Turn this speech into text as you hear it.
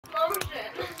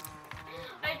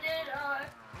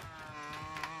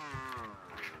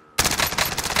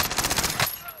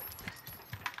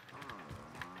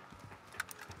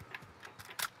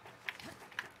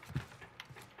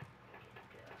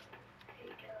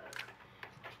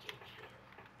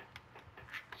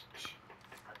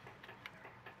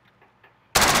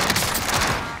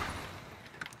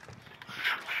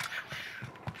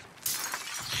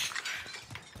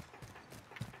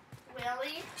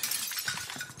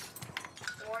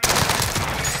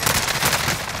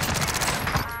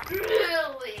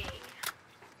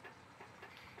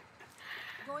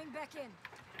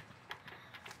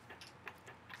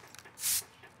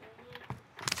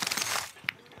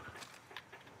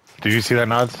Did you see that,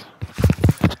 Nods?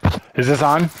 Is this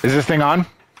on? Is this thing on?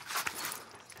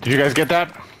 Did you guys get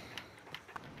that?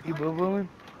 You boo-booing?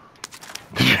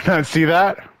 Did you not see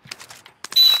that?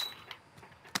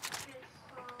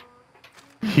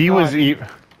 He was They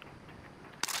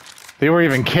were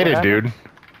even kidded, dude.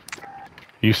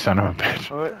 You son of a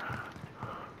bitch. What?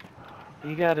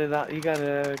 You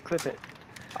gotta clip it.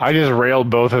 I just railed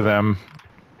both of them.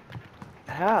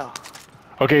 How?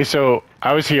 Okay, so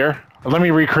I was here. Let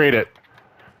me recreate it.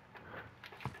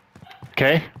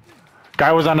 Okay?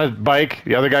 Guy was on a bike.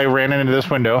 The other guy ran into this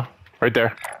window. Right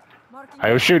there.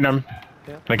 I was shooting him.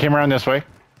 Yeah. And I came around this way.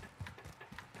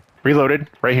 Reloaded.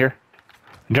 Right here.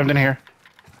 Jumped in here.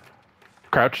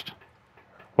 Crouched.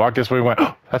 Walked this way. Went,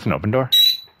 oh, that's an open door.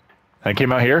 And I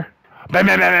came out here. Bam,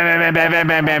 bam, bam, bam, bam, bam,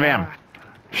 bam, bam, bam.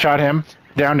 Shot him.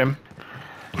 Downed him.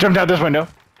 Jumped out this window.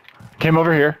 Came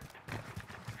over here.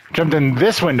 Jumped in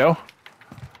this window.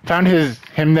 Found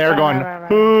him there going,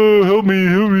 oh, help me,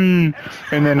 help me.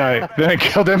 And then I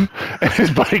killed him, and his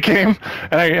buddy came,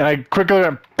 and I quickly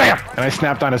went, bam, and I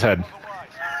snapped on his head.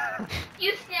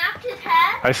 You snapped his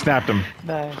head? I snapped him.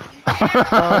 Nice.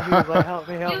 Oh, he was like, help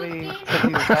me, help me. 'Cause he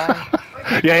was dying.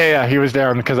 Yeah, he was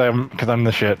down because I'm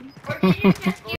the shit.